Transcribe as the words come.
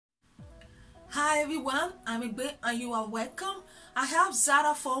Hi everyone, I'm Egbe and you are welcome. I have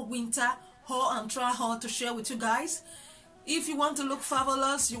Zara for winter haul and try haul to share with you guys. If you want to look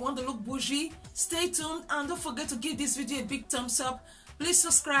fabulous, you want to look bougie, stay tuned and don't forget to give this video a big thumbs up. Please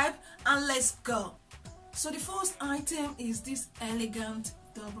subscribe and let's go. So the first item is this elegant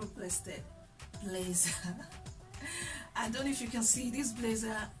double-breasted blazer. I don't know if you can see, this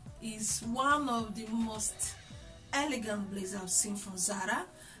blazer is one of the most elegant blazers I've seen from Zara,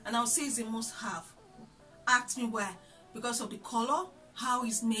 and I'll say it's a must-have. Ask me why. Because of the color, how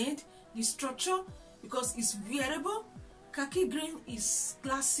it's made, the structure, because it's wearable. Khaki green is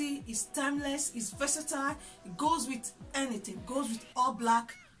classy, it's timeless, it's versatile, it goes with anything. It goes with all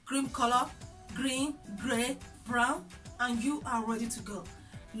black, cream color, green, gray, brown, and you are ready to go.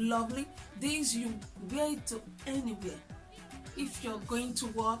 Lovely. These you wear it to anywhere. If you're going to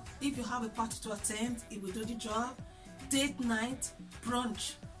work, if you have a party to attend, it will do the job. Date night,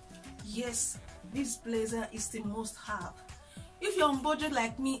 brunch. Yes, this blazer is the must-have. If you're on budget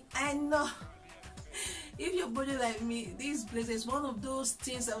like me, I know. If you're budget like me, this blazer is one of those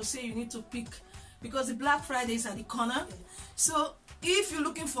things I would say you need to pick, because the Black Friday is at the corner. So if you're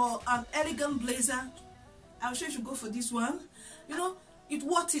looking for an elegant blazer, I'm sure you should go for this one. You know, it's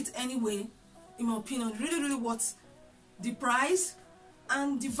worth it anyway, in my opinion. Really worth the price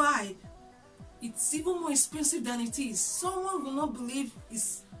and the vibe. It's even more expensive than it is. Someone will not believe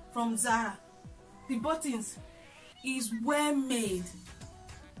it's from Zara. The buttons is well made.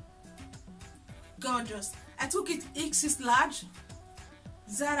 Gorgeous. I took it XS large.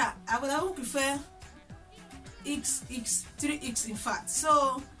 Zara, I would prefer XX, 3X in fact.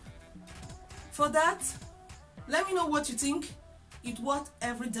 So for that, let me know what you think. It's worth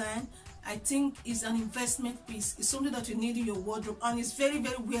every dime. I think it's an investment piece. It's something that you need in your wardrobe, and it's very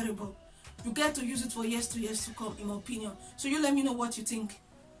wearable. You get to use it for years to come, in my opinion. So you let me know what you think.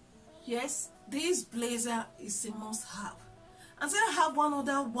 Yes, this blazer is a must-have. And then I have one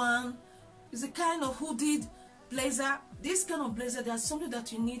other one. It's a kind of hooded blazer. This kind of blazer, there's something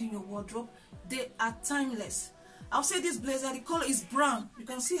that you need in your wardrobe. They are timeless. I'll say this blazer, the color is brown. You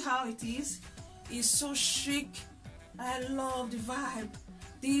can see how it is. It's so chic. I love the vibe.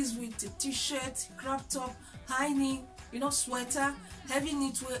 This with a t-shirt, crop top, high knee, you know, sweater, heavy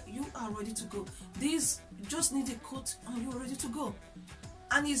knitwear, you are ready to go. This, you just need a coat and you're ready to go.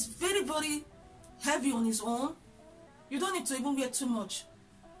 And it's very heavy on its own. You don't need to even wear too much,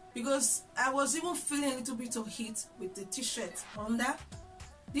 because I was even feeling a little bit of heat with the t-shirt under.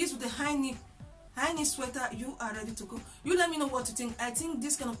 This with the high knee sweater, you are ready to go. You let me know what you think. I think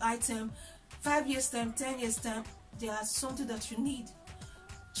this kind of item, 5 years time, 10 years time, they are something that you need.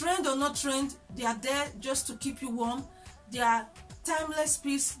 Trend or not trend, they are there just to keep you warm. They are timeless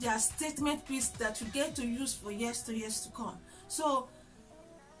piece, they are statement piece that you get to use for years to come. So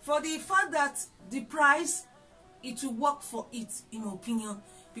for the fact that the price, it will work for it, in my opinion,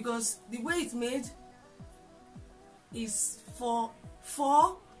 because the way it's made is for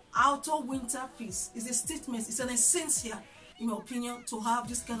outer winter piece. It's a statement, it's an essential, in my opinion, to have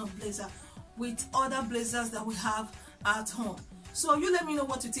this kind of blazer with other blazers that we have at home. So you let me know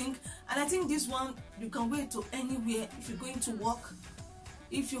what you think. And I think this one you can wear to anywhere. If you're going to work,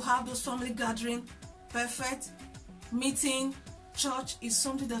 if you have those family gathering, perfect. Meeting, church is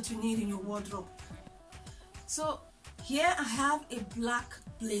something that you need in your wardrobe. So here I have a black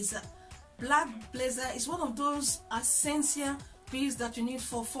blazer. Black blazer is one of those essential pieces that you need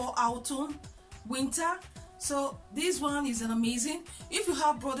for autumn, winter. So this one is an amazing. If you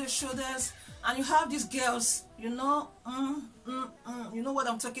have broader shoulders and you have these girls, you know what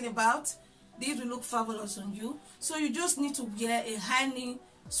I'm talking about, these will look fabulous on you. So you just need to wear a high knee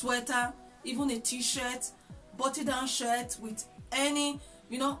sweater, even a t-shirt, button down shirt with any,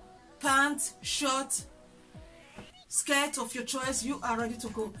 you know, pant, shirt, skirt of your choice. You are ready to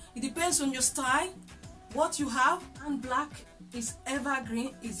go. It depends on your style, what you have. And black is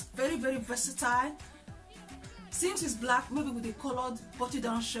evergreen. It's very versatile. Since it's black, maybe with a colored button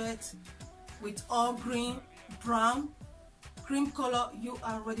down shirt with all green, brown, cream color, you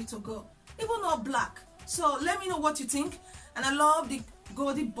are ready to go. Even all black. So let me know what you think. And I love the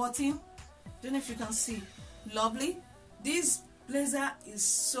golden button. Don't know if you can see. Lovely. This blazer is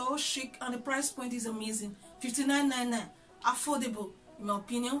so chic and the price point is amazing. $59.99. Affordable, in my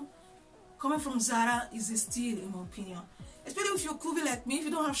opinion. Coming from Zara is a steal, in my opinion. Especially if you're curvy like me. If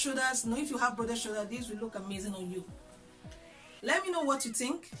you don't have shoulders, no, if you have broader shoulders, this will look amazing on you. Let me know what you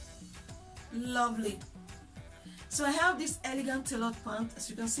think. Lovely. So I have this elegant tailored pant. As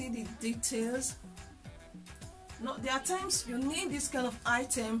you can see, the details. No, there are times you need this kind of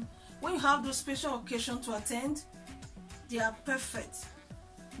item when you have those special occasions to attend. They are perfect.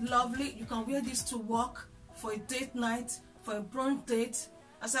 lovely. You can wear this to work, for a date night, for a brunch date,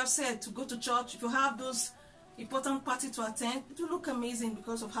 as I've said, to go to church. If you have those important party to attend, it will look amazing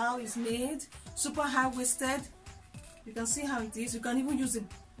because of how it's made. Super high-waisted. You can see how it is. You can even use a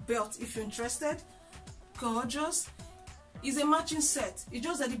belt if you're interested. Gorgeous. It's a matching set. It's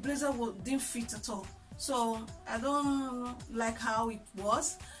just that the blazer didn't fit at all, so I don't like how it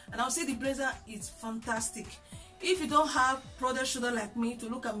was, and I'll say the blazer is fantastic. If you don't have broad shoulder like me to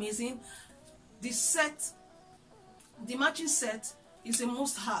look amazing, the matching set is a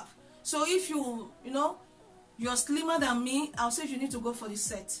must-have. So if you're slimmer than me, I'll say you need to go for the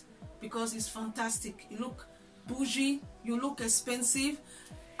set because it's fantastic. You look bougie, you look expensive.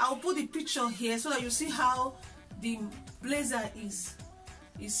 I'll put the picture here so that you see how the blazer is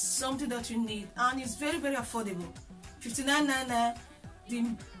something that you need, and it's very, very affordable. 59.99. The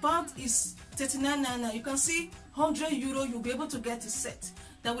pant is 39.99. You can see €100 you'll be able to get a set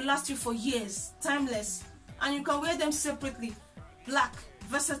that will last you for years, timeless, and you can wear them separately. Black,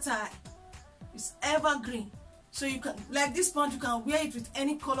 versatile, it's evergreen. So you can, like this pant, you can wear it with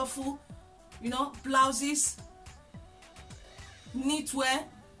any colorful, blouses, knitwear.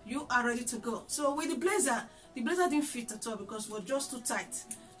 You are ready to go. So with the blazer didn't fit at all because it was just too tight.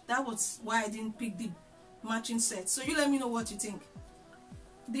 That was why I didn't pick the matching set. So you let me know what you think.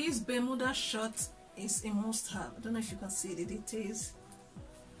 This Bermuda shirt is a must-have. I don't know if you can see the details.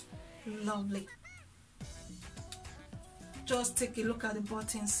 Lovely. Just take a look at the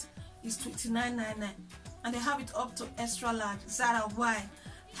buttons. It's $29.99, and they have it up to extra large. Zara, why?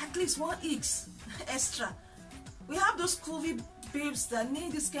 At least 1X extra. We have those curvy babes that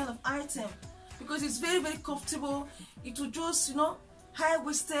need this kind of item because it's very, very comfortable. It will just,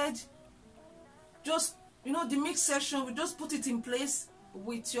 high-waisted. Just, the mix section, we just put it in place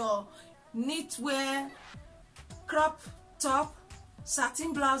with your knitwear, crop top,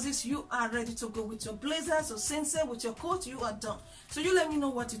 satin blouses. You are ready to go with your blazers or sensei, with your coat. You are done. So you let me know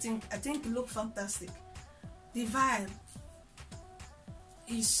what you think. I think it looks fantastic. The vibe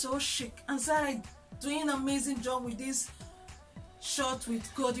is so chic, and Zara doing an amazing job with this short with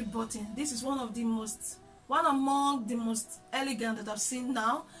golden button. This is one among the most elegant that I've seen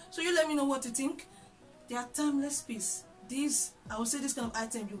now. So you let me know what you think. They are timeless piece. I would say this kind of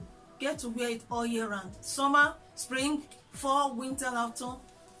item, you get to wear it all year round. Summer, spring, fall, winter, autumn.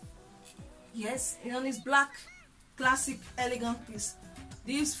 Yes, it's black, classic, elegant piece.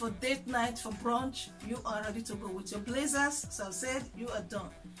 This for date night, for brunch. You are ready to go with your blazers. So I've said you are done.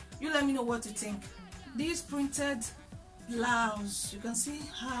 You let me know what you think. This printed blouse, you can see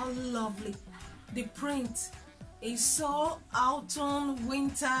how lovely the print is. So autumn,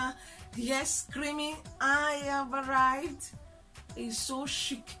 winter, yes, creamy. I have arrived. It's so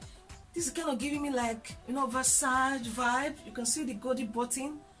chic. This is kind of giving me like Versace vibe. You can see the golden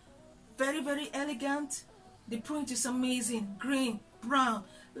button, very, very elegant. The print is amazing. Green, brown,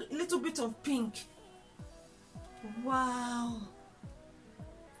 a little bit of pink. Wow,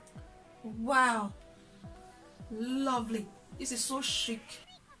 lovely. This is so chic.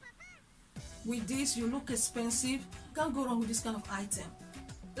 With this, you look expensive. Can't go wrong with this kind of item.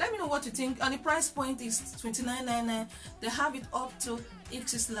 Let me know what you think. And the price point is $29.99. They have it up to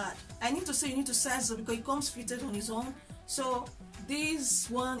XS large. I need to say you need to size it because it comes fitted on its own. So this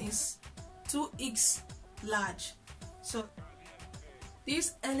one is 2X large. So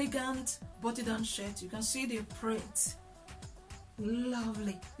this elegant button-down shirt, you can see the print.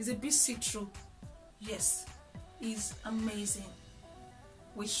 Lovely. It's a bit see-through. Yes, it's amazing.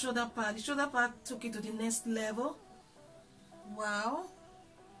 With shoulder pad. The shoulder pad took it to the next level. Wow.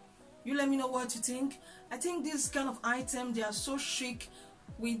 You let me know what you think. I think this kind of item, they are so chic.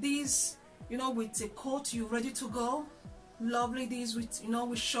 With this, with a coat, you're ready to go. Lovely. This with,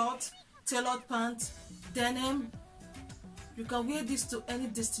 with short, tailored pants, denim. You can wear this to any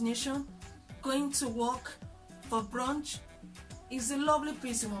destination. Going to work, for brunch. It's a lovely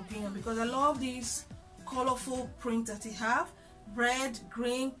piece in my opinion because I love this colorful print that they have. Red,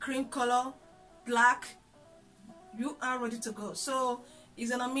 green, cream color, black. You are ready to go. So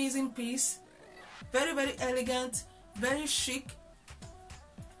it's an amazing piece. Very, very elegant, very chic.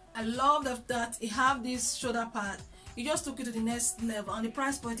 I love that it have this shoulder pad. It just took it to the next level, and the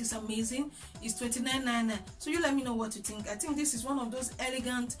price point is amazing. It's $29.99. So you let me know what you think. I think this is one of those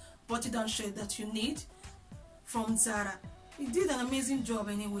elegant button-down shirts that you need from Zara. It did an amazing job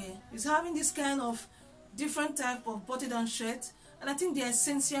anyway. It's having this kind of different type of button-down shirt, and I think they're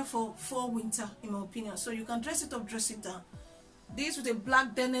essential for fall winter in my opinion. So you can dress it up, dress it down. This with a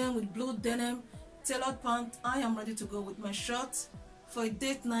black denim, with blue denim, tailored pant. I am ready to go with my shorts. For a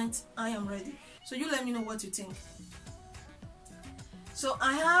date night, I am ready. So you let me know what you think. So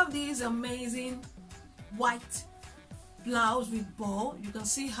I have this amazing white blouse with bow. You can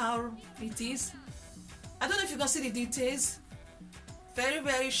see how it is. I don't know if you can see the details. Very,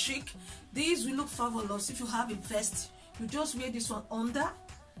 very chic. These will look fabulous if you have a vest. You just wear this one under.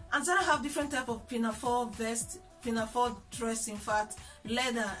 And Zara have different type of pinafore vest, pinafore dress, in fact,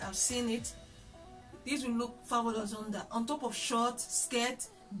 leather, I've seen it. These will look fabulous under. On top of short, skirt,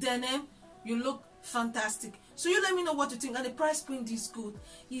 denim, you look fantastic. So you let me know what you think. And the price point is good.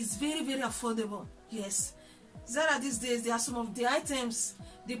 It's very, very affordable. Yes. Zara these days, there are some of the items,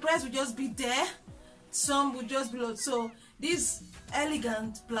 the price will just be there. Some will just be low. So this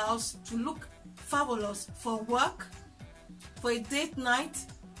elegant blouse to look fabulous for work, for a date night,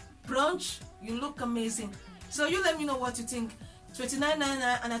 brunch, you look amazing. So you let me know what you think.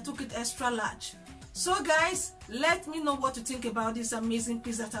 $29.99 and I took it extra large. So guys, let me know what you think about this amazing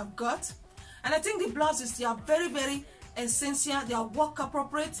piece that I've got. And I think the blouses, they are very, very essential. They are work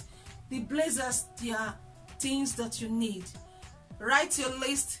appropriate. The blazers, they are things that you need. Write your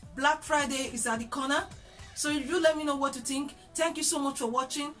list. Black Friday is at the corner. So you let me know what you think. Thank you so much for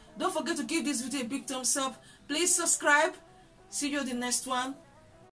watching. Don't forget to give this video a big thumbs up. Please subscribe. See you in the next one.